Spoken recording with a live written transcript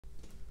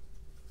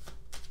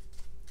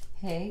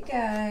Hey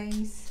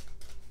guys,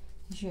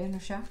 it's your inner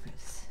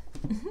chakras.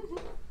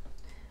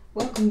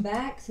 Welcome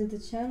back to the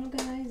channel,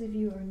 guys. If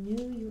you are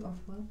new, you are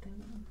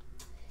welcome.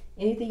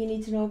 Anything you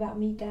need to know about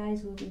me,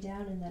 guys, will be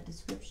down in that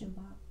description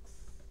box.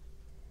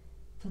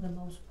 For the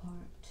most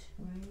part,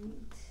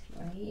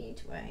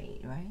 right.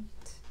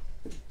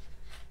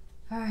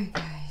 Alright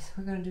guys,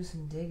 we're gonna do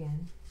some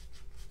digging.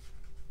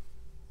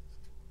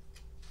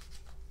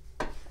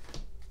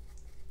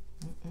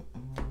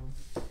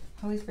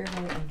 Holy Spirit,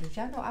 Holy Angels.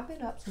 Y'all know I've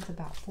been up since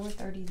about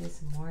 4:30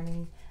 this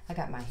morning. I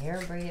got my hair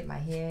braided. My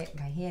head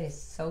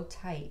is so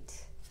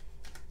tight.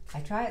 I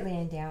tried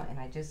laying down and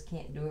I just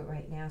can't do it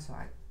right now. So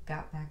I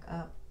got back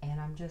up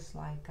and I'm just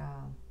like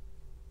I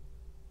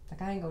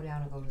didn't go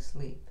down to go to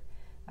sleep.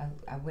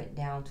 I went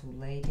down to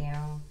lay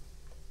down,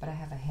 but I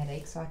have a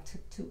headache, so I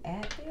took 2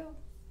 Advil.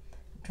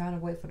 I'm trying to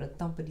wait for the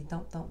thumpity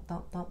thump thump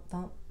thump thump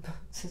thump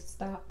to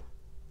stop.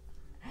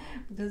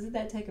 Doesn't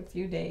that take a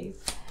few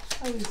days?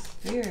 Holy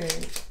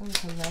Spirit, Holy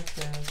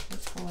Collective,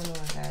 what's going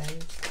on,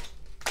 guys?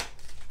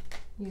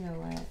 You know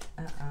what?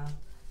 I'm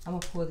gonna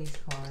pull these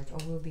cards, or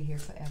we'll be here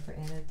forever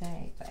and a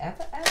day.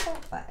 Forever,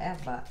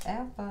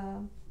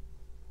 ever.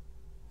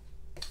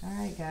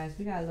 Alright, guys,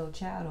 we got a little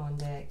child on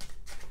deck.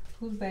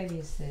 Whose baby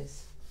is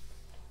this?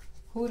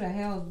 Who the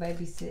hell is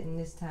babysitting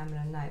this time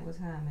of the night? What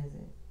time is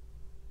it?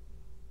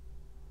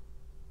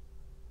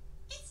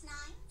 It's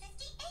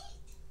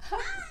 9:58.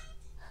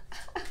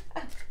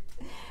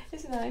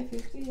 It's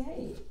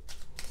 9:58.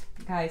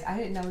 Guys, I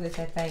didn't know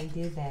that thing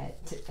did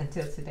that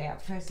until today. I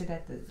pressed it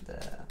at the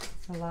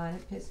salon.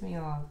 It pissed me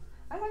off.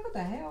 I was like, what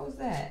the hell was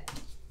that?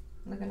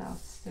 Looking all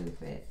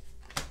stupid.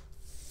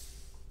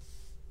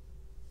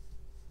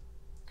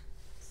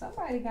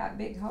 Somebody got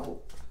big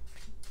hope.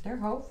 They're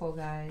hopeful,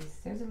 guys.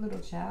 There's a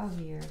little child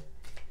here.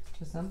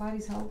 So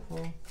somebody's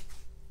hopeful.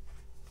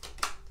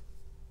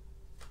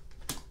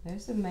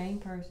 There's the main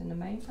person. The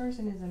main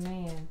person is a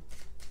man.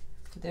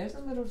 But there's a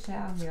little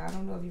child here. I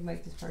don't know if you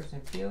make this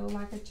person feel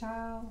like a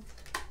child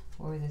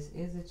or this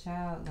is a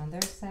child. Now,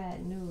 there's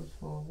sad news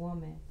for a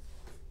woman.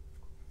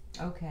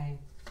 Okay.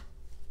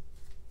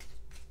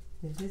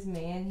 Did this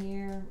man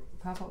here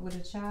pop up with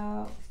a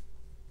child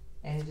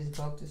and it just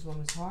broke this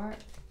woman's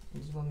heart?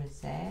 This woman's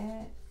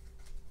sad.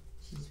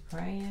 She's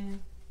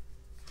praying.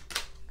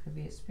 Could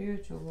be a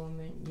spiritual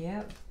woman.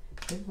 Yep.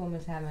 This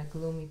woman's having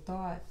gloomy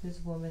thoughts. This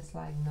woman's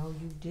like, no,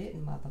 you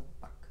didn't,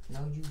 motherfucker.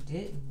 No, you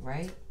didn't,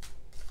 right?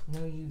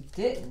 No, you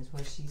didn't, is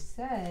what she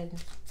said.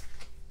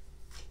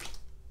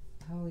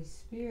 Holy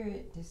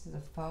Spirit, this is a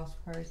false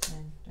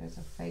person. There's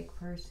a fake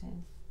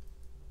person.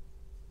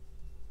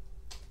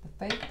 The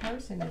fake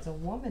person is a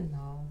woman,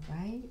 though,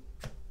 right?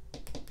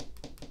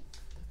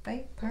 The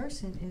fake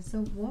person is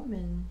a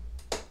woman.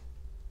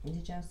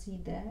 Did y'all see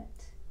that?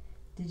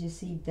 Did you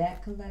see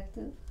that,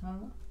 collective?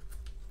 Huh?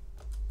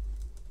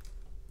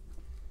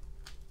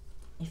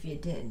 If you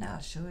didn't, I'll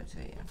show it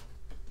to you.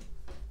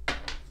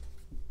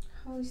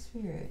 Holy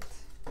Spirit.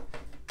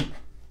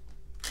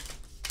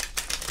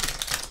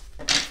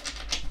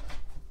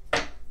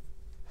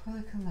 For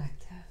the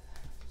collective.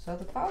 So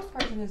the false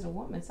person is a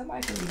woman.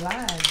 Somebody could be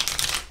lying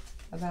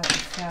about the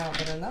child,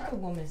 but another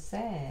woman's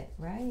sad,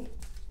 right?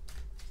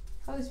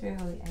 Holy Spirit,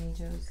 Holy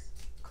Angels,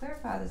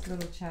 clarify this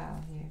little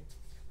child here.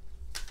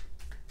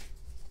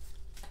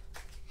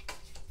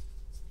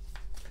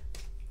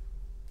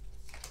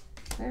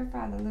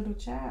 Clarify the little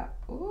child.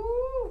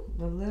 Ooh,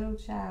 the little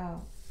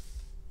child.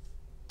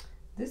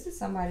 This is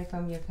somebody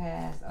from your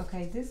past.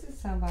 Okay, this is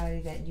somebody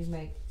that you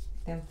make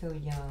them feel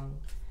young.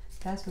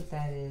 That's what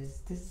that is.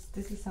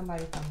 This is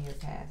somebody from your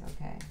past,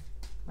 okay?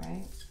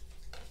 Right?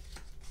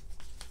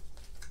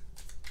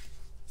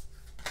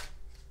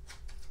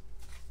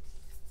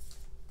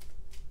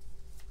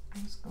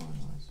 What's going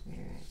on,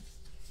 Spirit?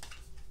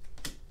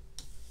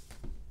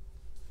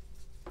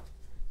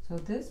 So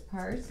this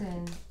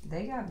person,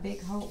 they got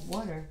big hope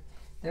water.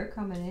 They're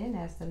coming in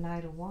as the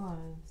Knight of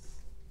Wands.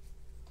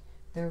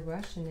 They're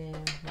rushing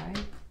in,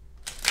 right?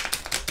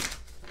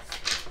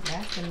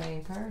 That's the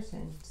main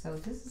person. So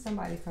this is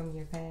somebody from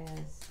your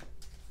past.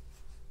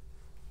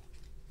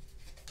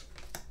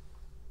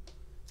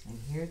 And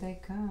here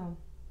they come.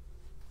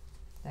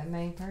 That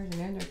main person,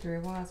 they're in their 3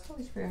 of Wands.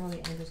 Holy Spirit, Holy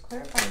Angels,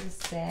 clarify this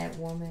sad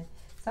woman.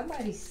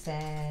 Somebody's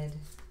sad.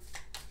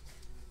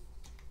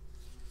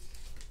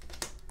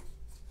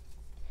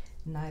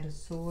 Knight of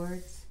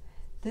Swords.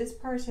 This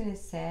person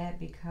is sad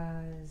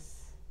because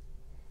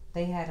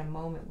they had a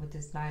moment with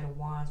this Knight of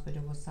Wands, but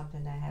it was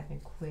something that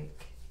happened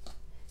quick.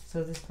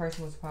 So this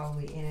person was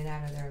probably in and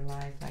out of their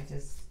life, like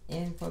just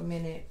in for a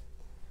minute.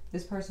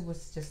 This person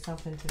was just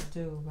something to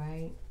do,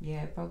 right?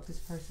 Yeah, it broke this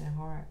person's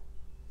heart.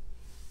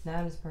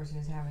 Now this person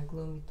is having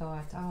gloomy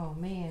thoughts. Oh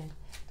man,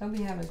 don't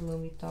be having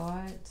gloomy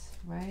thoughts,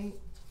 right?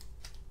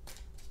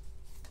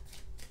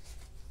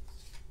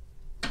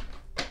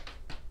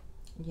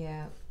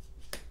 Yeah.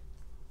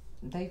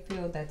 They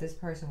feel that this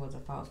person was a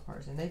false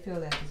person. They feel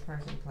that this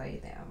person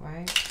played them,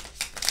 right?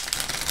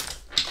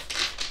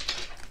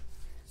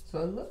 So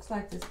it looks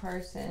like this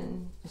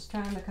person is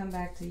trying to come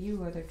back to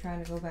you, or they're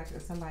trying to go back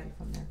to somebody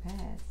from their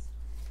past.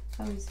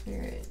 Holy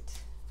Spirit.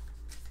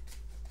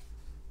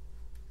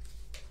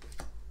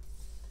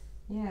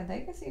 Yeah,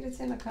 they can see the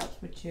Ten of Cups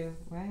with you,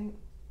 right?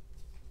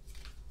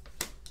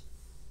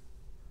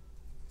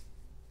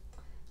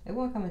 They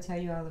won't come and tell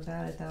you all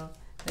about it, though.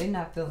 They're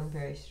not feeling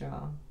very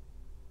strong.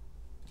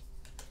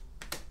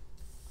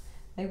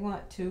 They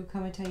want to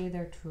come and tell you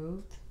their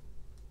truth.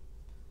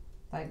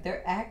 Like,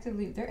 they're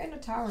in a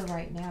tower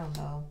right now,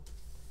 though.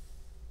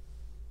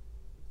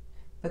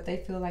 But they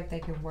feel like they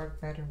can work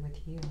better with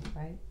you,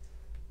 right?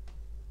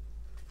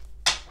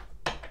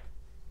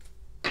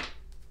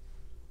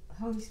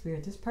 Holy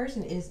Spirit, this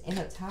person is in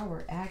a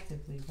tower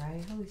actively,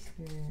 right? Holy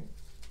Spirit.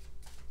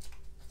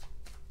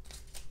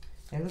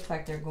 It looks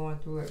like they're going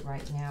through it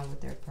right now with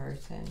their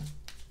person.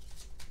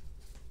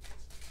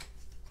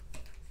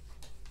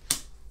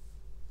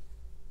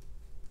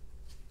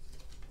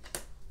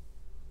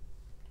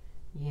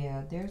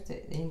 Yeah, there's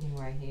the ending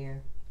right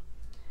here.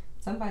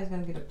 Somebody's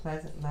going to get a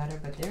pleasant letter,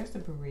 but there's the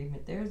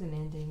bereavement. There's an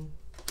ending.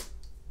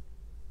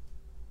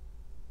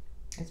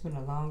 It's been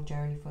a long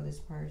journey for this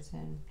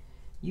person.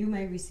 You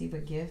may receive a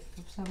gift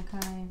of some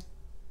kind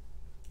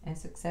and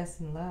success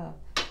in love.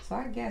 So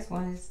I guess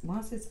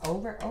once it's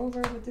over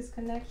with this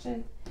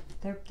connection,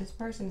 this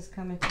person is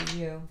coming to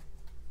you.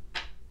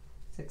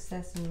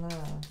 Success in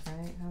love,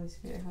 right? Holy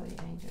Spirit, Holy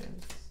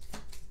Angels.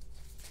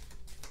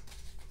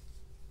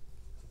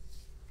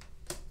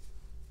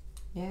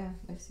 Yeah,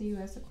 they see you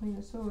as the Queen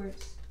of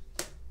Swords.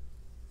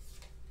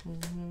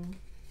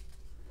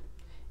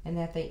 And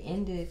that they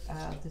ended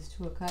this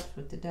Two of Cups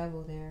with the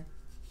Devil there.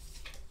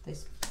 They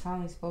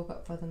finally spoke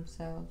up for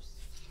themselves.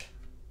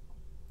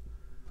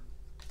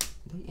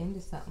 They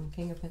ended something.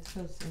 King of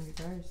Pentacles in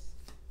reverse.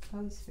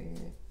 Holy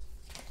Spirit.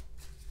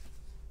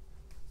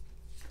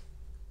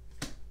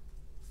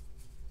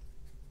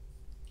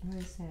 What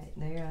is that?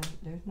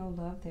 There's no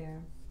love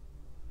there.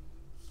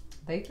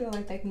 They feel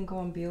like they can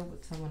go and build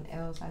with someone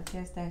else. I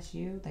guess that's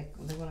you. They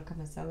want to come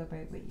and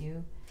celebrate with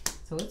you.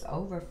 So it's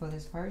over for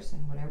this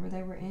person, whatever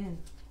they were in.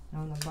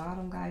 And on the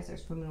bottom, guys, they're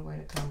swimming away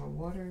to calmer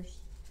waters.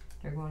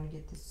 They're going to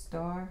get the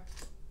Star.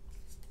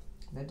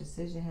 The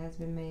decision has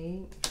been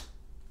made.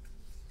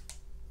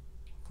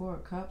 Four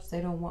of Cups.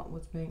 They don't want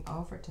what's being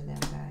offered to them,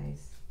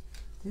 guys.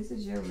 This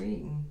is your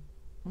reading.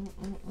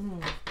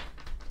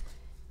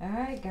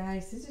 Alright,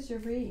 guys. This is your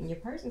reading. Your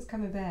person's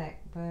coming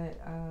back. But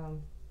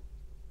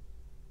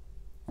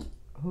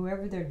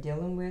whoever they're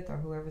dealing with or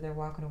whoever they're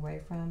walking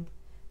away from,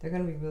 they're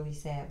going to be really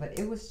sad. But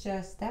it was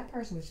just, that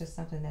person was just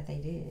something that they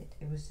did.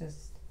 It was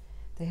just,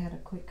 they had a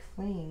quick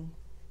fling.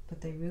 But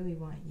they really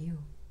want you.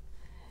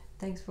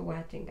 Thanks for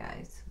watching,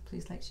 guys.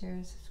 Please like, share,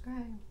 and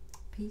subscribe.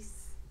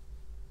 Peace.